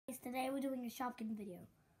Today we're doing a Shopkins video.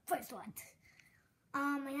 First one.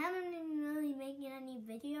 I haven't been really making any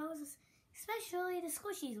videos, especially the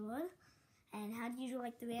squishies one. And how did you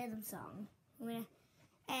like the random song? And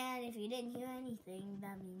if you didn't hear anything,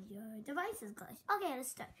 that means your device is glitched. Okay,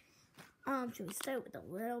 let's start. Should we start with the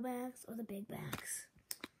little bags or the big bags?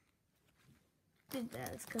 Big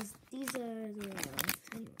bags, because these are the little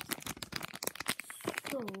ones.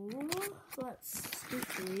 So let's scoop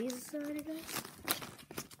these aside, I guess.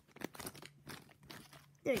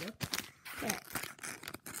 There you go. Okay.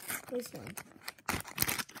 Place one.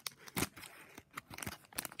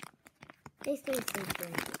 They stay the same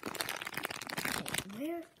thing. Okay,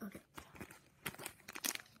 where? Okay.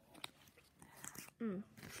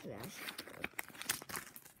 Trash.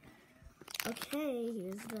 Okay,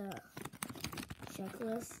 here's the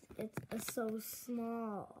checklist. It's so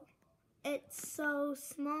small. It's so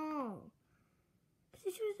small.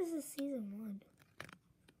 Pretty sure this is season 1.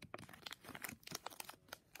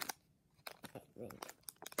 I think.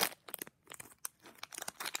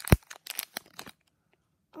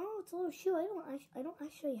 Oh, it's a little shoe. I don't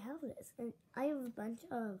actually have this, and I have a bunch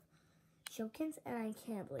of Shopkins, and I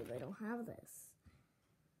can't believe I don't have this.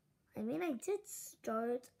 I mean, I did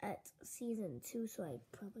start at season 2, so I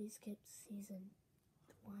probably skipped season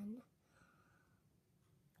 1.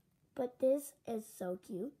 But this is so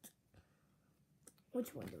cute.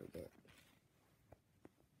 Which one do we get?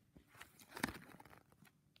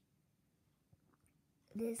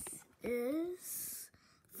 This is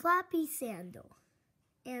Flappy Sandal.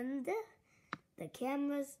 And the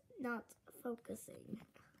camera's not focusing.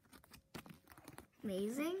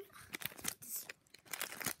 Amazing. Just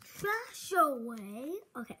trash away.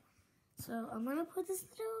 Okay. So I'm gonna put this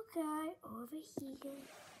little guy over here.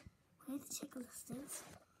 Where the checklist is.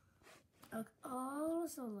 Okay. Oh,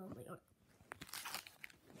 so lovely. Okay.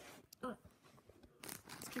 Okay.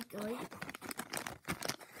 Let's keep going.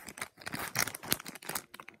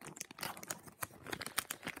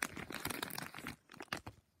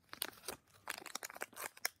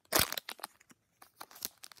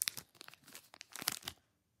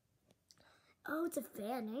 Oh, it's a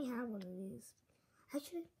fan. I have one of these.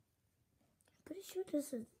 Actually, I'm pretty sure this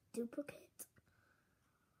is a duplicate.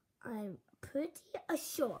 I'm pretty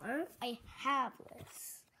sure I have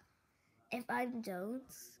this. If I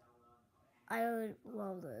don't, I would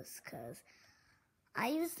love this because I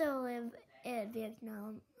used to live in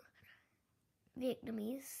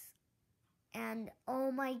Vietnamese, and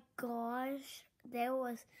oh my gosh, there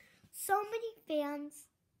was so many fans,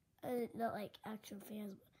 not like actual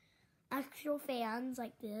fans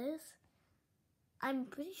like this. I'm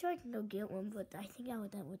pretty sure I can go get one, but I think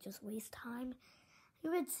that would just waste time.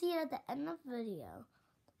 You would see it at the end of the video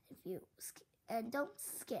if you and don't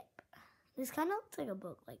skip. This kind of looks like a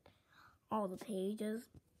book, like all the pages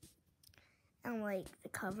and like the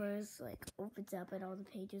covers like opens up and all the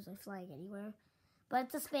pages are flying anywhere.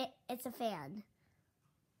 But it's a fan.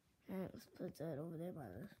 And let's put that over there by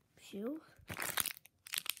the shoe.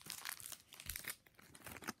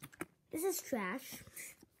 This is trash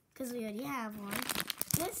because we already have one.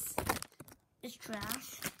 This is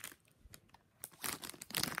trash.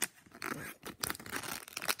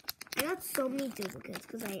 I got so many duplicates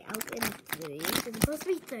because I opened 3. There's supposed to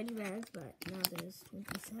be 30 bags, but now there's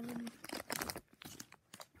 27.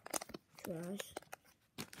 Trash.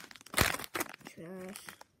 Trash.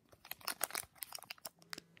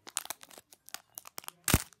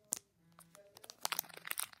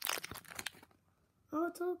 Oh,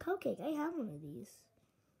 it's a little cupcake. I have one of these.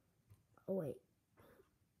 Oh, wait.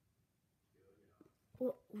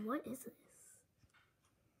 What is this?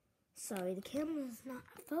 Sorry, the camera's not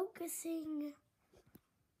focusing.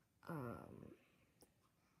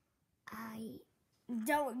 I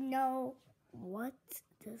don't know what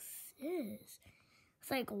this is. It's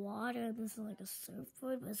like water, and this is like a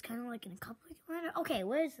surfboard, but it's kind of like in a cupcake water. Okay,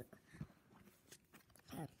 where is it?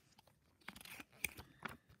 Okay.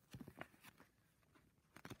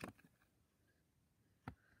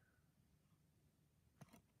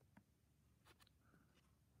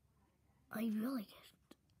 I really get it.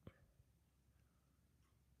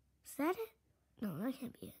 Is that it? No, that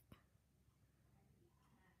can't be it.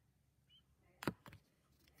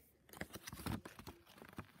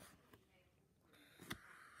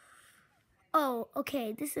 Oh,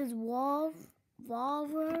 okay. This is Wolverly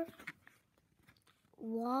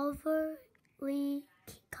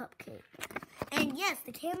Cupcake. And yes,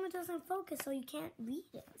 the camera doesn't focus, so you can't read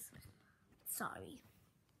it. Sorry.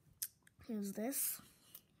 Here's this.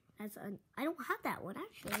 I don't have that one,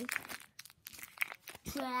 actually.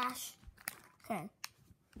 Trash. Okay.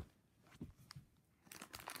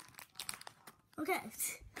 Okay.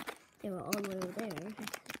 They were all the way over there.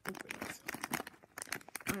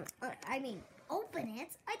 I mean, open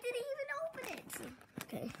it? I didn't even open it.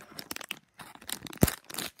 Okay.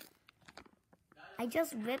 I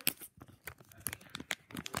just ripped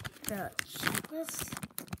the checklist.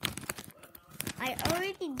 I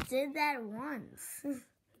already did that once.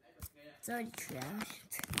 It's already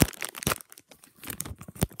trashed.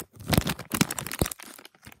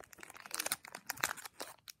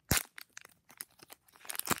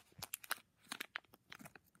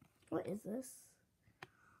 What is this?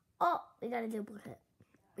 Oh, we got a duplicate.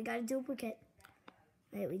 We got a duplicate.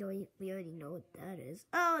 Wait, we already know what that is.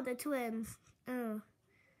 Oh, the twins. Oh.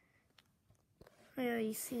 I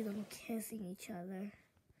already see them kissing each other.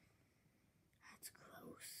 That's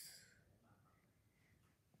gross.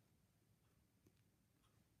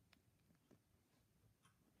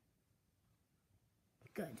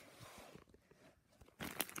 Good.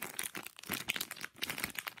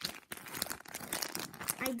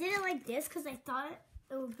 I did it like this because I thought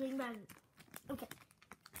it would bring back. Okay.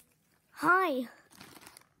 Hi.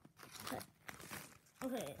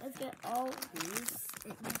 Okay, let's get all these.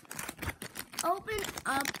 Open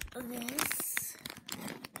up this.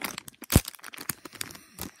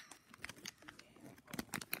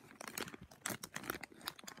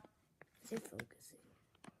 Is it focusing?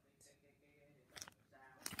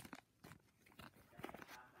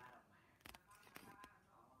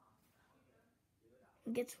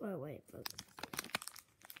 It gets far away. Focus.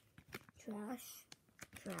 Trash.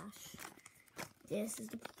 Trash. This is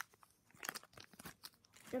the.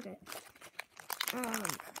 Okay.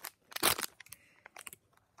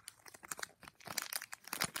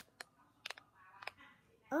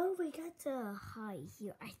 Oh, we got the high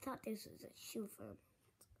heel. I thought this was a shoe for a moment.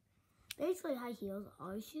 Basically, high heels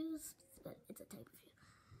are shoes, but it's a type of shoe.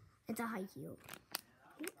 It's a high heel.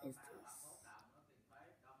 What is this?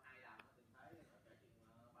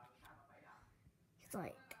 It's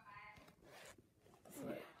like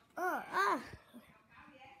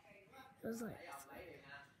it was like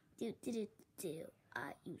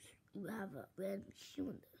you have a random shoe in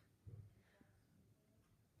there.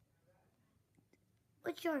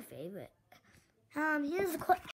 What's your favorite? Here's the question.